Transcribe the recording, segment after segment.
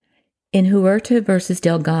In Huerta v.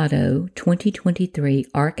 Delgado, 2023,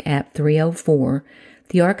 Arc. App. 304,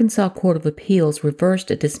 the Arkansas Court of Appeals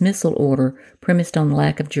reversed a dismissal order premised on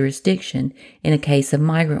lack of jurisdiction in a case of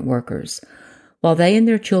migrant workers. While they and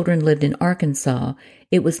their children lived in Arkansas,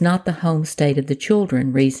 it was not the home state of the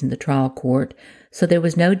children, reasoned the trial court, so there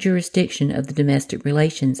was no jurisdiction of the domestic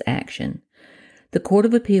relations action. The Court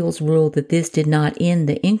of Appeals ruled that this did not end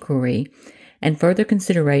the inquiry, and further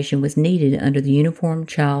consideration was needed under the Uniform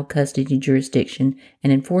Child Custody Jurisdiction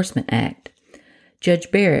and Enforcement Act.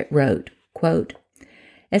 Judge Barrett wrote, quote,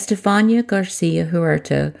 Estefania Garcia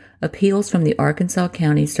Huerta appeals from the Arkansas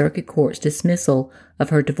County Circuit Court's dismissal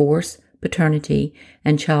of her divorce, paternity,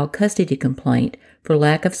 and child custody complaint for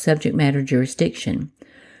lack of subject matter jurisdiction.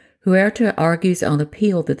 Huerta argues on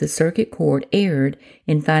appeal that the Circuit Court erred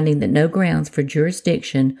in finding that no grounds for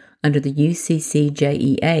jurisdiction under the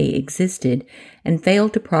UCCJEA existed and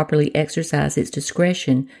failed to properly exercise its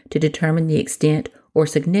discretion to determine the extent or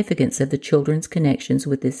significance of the children's connections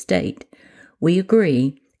with this state. We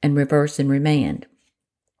agree and reverse and remand.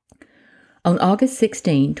 On August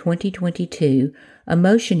 16, 2022, a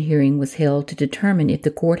motion hearing was held to determine if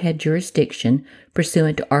the court had jurisdiction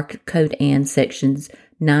pursuant to Ark Code Ann Sections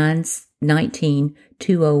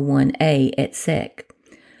 919-201A et sec.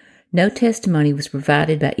 No testimony was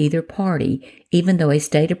provided by either party, even though a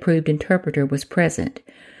state-approved interpreter was present.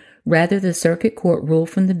 Rather, the Circuit Court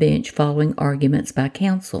ruled from the bench following arguments by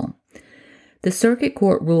counsel. The Circuit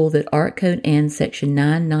Court ruled that Ark Code Ann Section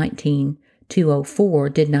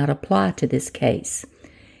 919-204 did not apply to this case.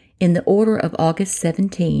 In the order of August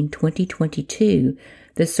 17, 2022,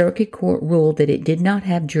 the Circuit Court ruled that it did not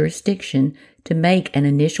have jurisdiction to make an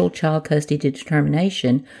initial child custody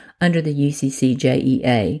determination under the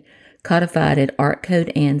UCCJEA, codified at Ark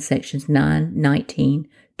Code Ann Sections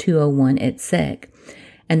 919-201 et sec,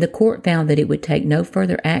 and the court found that it would take no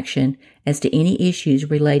further action as to any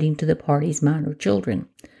issues relating to the parties' minor children.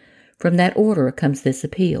 From that order comes this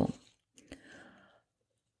appeal.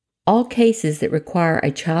 All cases that require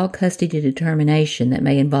a child custody determination that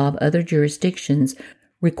may involve other jurisdictions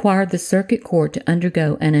require the Circuit Court to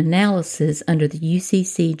undergo an analysis under the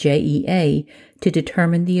UCCJEA to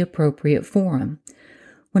determine the appropriate forum.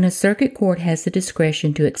 When a Circuit Court has the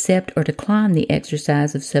discretion to accept or decline the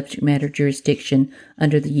exercise of subject matter jurisdiction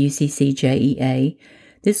under the UCCJEA,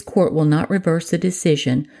 this court will not reverse the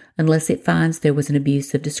decision unless it finds there was an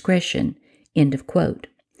abuse of discretion. End of quote.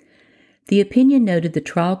 The opinion noted the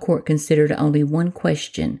trial court considered only one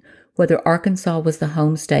question, whether Arkansas was the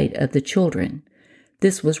home state of the children.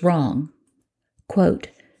 This was wrong. Quote,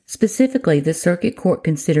 specifically, the Circuit Court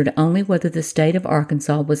considered only whether the state of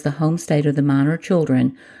Arkansas was the home state of the minor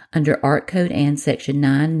children under Ark Code Ann Section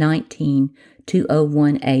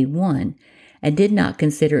 919-201A1 and did not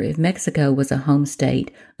consider if Mexico was a home state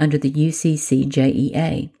under the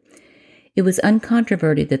UCCJEA. It was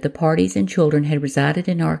uncontroverted that the parties and children had resided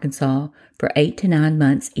in Arkansas for 8 to 9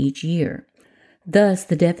 months each year. Thus,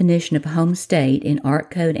 the definition of home state in Ark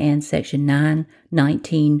Code Ann Section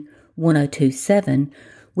 919-1027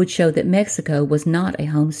 would show that Mexico was not a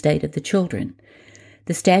home state of the children.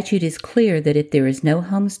 The statute is clear that if there is no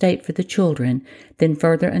home state for the children, then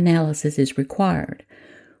further analysis is required.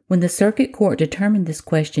 When the Circuit Court determined this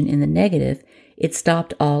question in the negative, it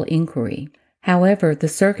stopped all inquiry. However, the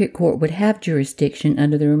Circuit Court would have jurisdiction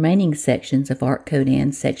under the remaining sections of Ark Code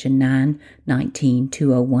Ann Section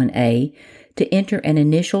 919-201A to enter an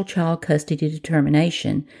initial child custody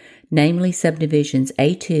determination, namely subdivisions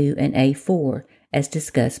A2 and A4, as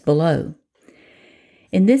discussed below.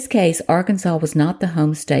 In this case, Arkansas was not the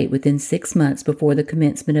home state within 6 months before the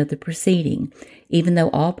commencement of the proceeding, even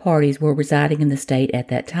though all parties were residing in the state at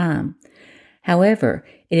that time. However,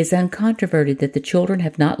 it is uncontroverted that the children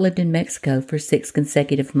have not lived in Mexico for 6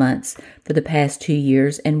 consecutive months for the past 2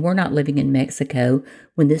 years and were not living in Mexico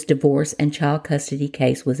when this divorce and child custody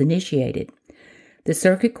case was initiated. The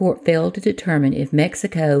Circuit Court failed to determine if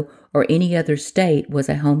Mexico or any other state was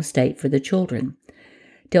a home state for the children.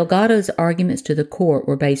 Delgado's arguments to the court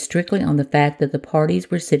were based strictly on the fact that the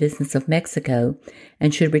parties were citizens of Mexico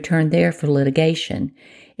and should return there for litigation,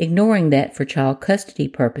 ignoring that for child custody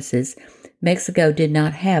purposes, Mexico did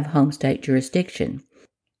not have home state jurisdiction.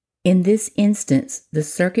 In this instance, the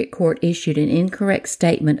Circuit Court issued an incorrect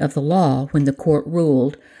statement of the law when the court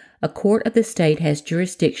ruled, a court of the state has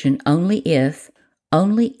jurisdiction only if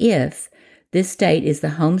this state is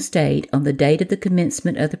the home state on the date of the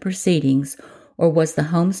commencement of the proceedings or was the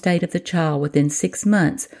home state of the child within 6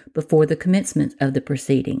 months before the commencement of the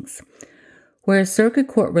proceedings. Where a Circuit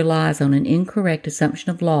Court relies on an incorrect assumption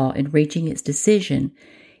of law in reaching its decision,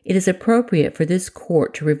 it is appropriate for this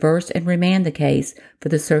court to reverse and remand the case for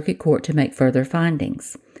the circuit court to make further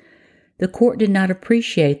findings. The court did not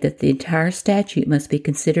appreciate that the entire statute must be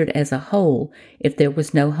considered as a whole if there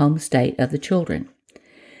was no home state of the children.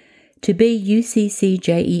 To be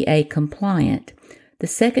UCCJEA compliant, the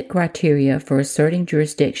second criteria for asserting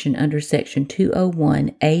jurisdiction under Section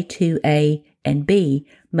 201A2A and B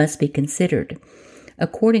must be considered.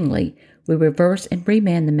 Accordingly, we reverse and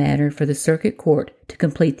remand the matter for the circuit court to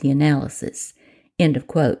complete the analysis. End of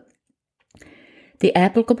quote. The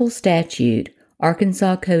applicable statute,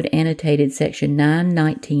 Arkansas Code Annotated Section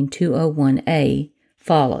 919-201A,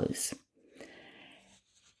 follows.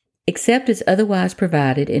 Except as otherwise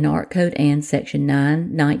provided in Ark Code Ann Section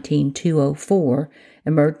 919-204,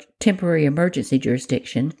 Temporary Emergency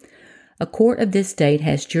Jurisdiction, a court of this state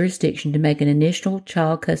has jurisdiction to make an initial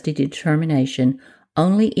child custody determination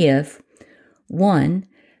only if 1.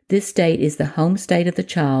 This state is the home state of the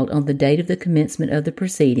child on the date of the commencement of the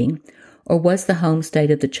proceeding, or was the home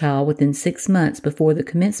state of the child within 6 months before the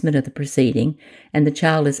commencement of the proceeding, and the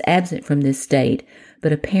child is absent from this state,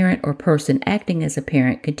 but a parent or person acting as a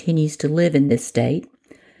parent continues to live in this state.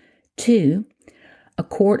 2. A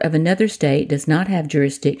court of another state does not have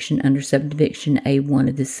jurisdiction under subdivision A1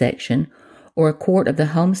 of this section, or a court of the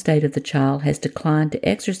home state of the child has declined to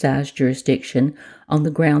exercise jurisdiction on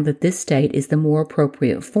the ground that this state is the more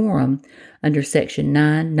appropriate forum under Section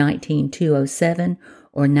 919-207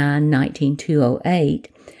 or 919-208,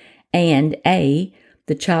 and A,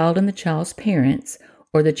 the child and the child's parents,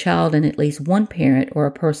 or the child and at least one parent or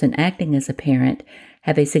a person acting as a parent,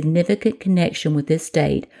 have a significant connection with this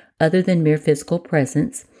state other than mere physical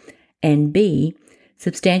presence, and B,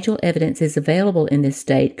 substantial evidence is available in this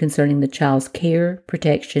state concerning the child's care,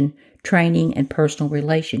 protection, training, and personal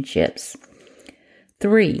relationships.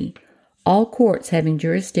 3. All courts having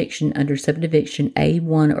jurisdiction under subdivision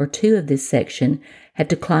A1 or 2 of this section have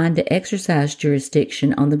declined to exercise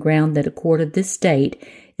jurisdiction on the ground that a court of this state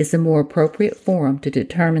is the more appropriate forum to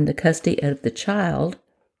determine the custody of the child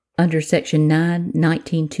under Section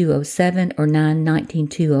 919-207 or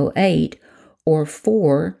 919-208, or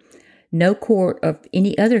 4. No court of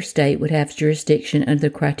any other state would have jurisdiction under the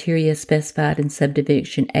criteria specified in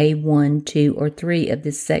subdivision A1, 2, or 3 of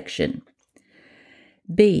this section.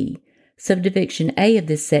 B. Subdivision A of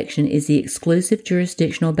this section is the exclusive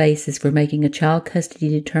jurisdictional basis for making a child custody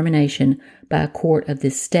determination by a court of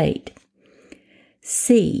this state.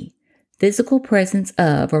 C. Physical presence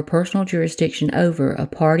of or personal jurisdiction over a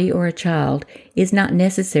party or a child is not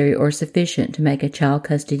necessary or sufficient to make a child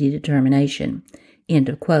custody determination. End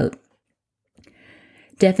of quote.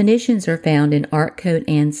 Definitions are found in Ark Code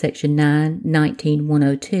Ann Section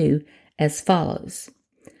 919-102 as follows.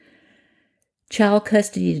 Child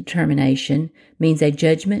custody determination means a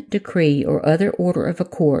judgment, decree, or other order of a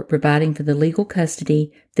court providing for the legal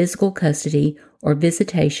custody, physical custody, or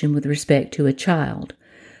visitation with respect to a child.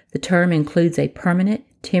 The term includes a permanent,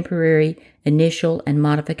 temporary, initial, and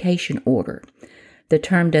modification order. The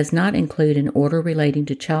term does not include an order relating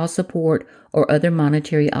to child support or other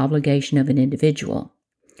monetary obligation of an individual.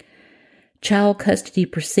 Child custody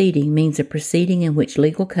proceeding means a proceeding in which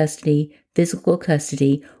legal custody, physical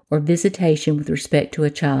custody, or visitation with respect to a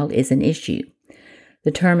child is an issue.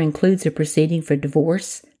 The term includes a proceeding for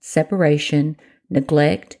divorce, separation,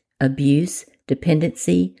 neglect, abuse,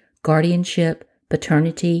 dependency, guardianship,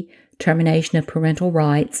 paternity, termination of parental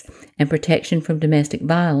rights, and protection from domestic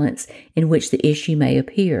violence in which the issue may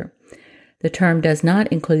appear. The term does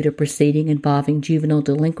not include a proceeding involving juvenile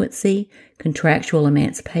delinquency, contractual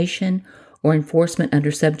emancipation, or enforcement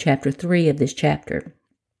under subchapter 3 of this chapter.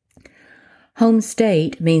 Home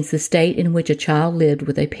state means the state in which a child lived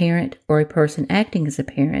with a parent or a person acting as a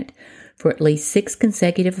parent for at least 6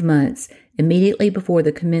 consecutive months immediately before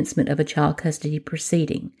the commencement of a child custody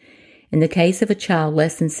proceeding. In the case of a child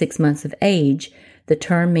less than 6 months of age, the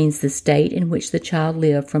term means the state in which the child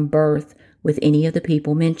lived from birth with any of the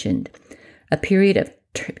people mentioned. A period of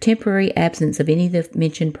temporary absence of any of the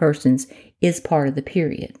mentioned persons is part of the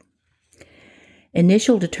period.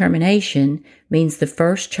 Initial determination means the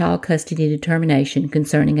first child custody determination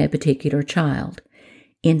concerning a particular child.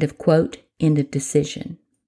 End of quote, end of decision.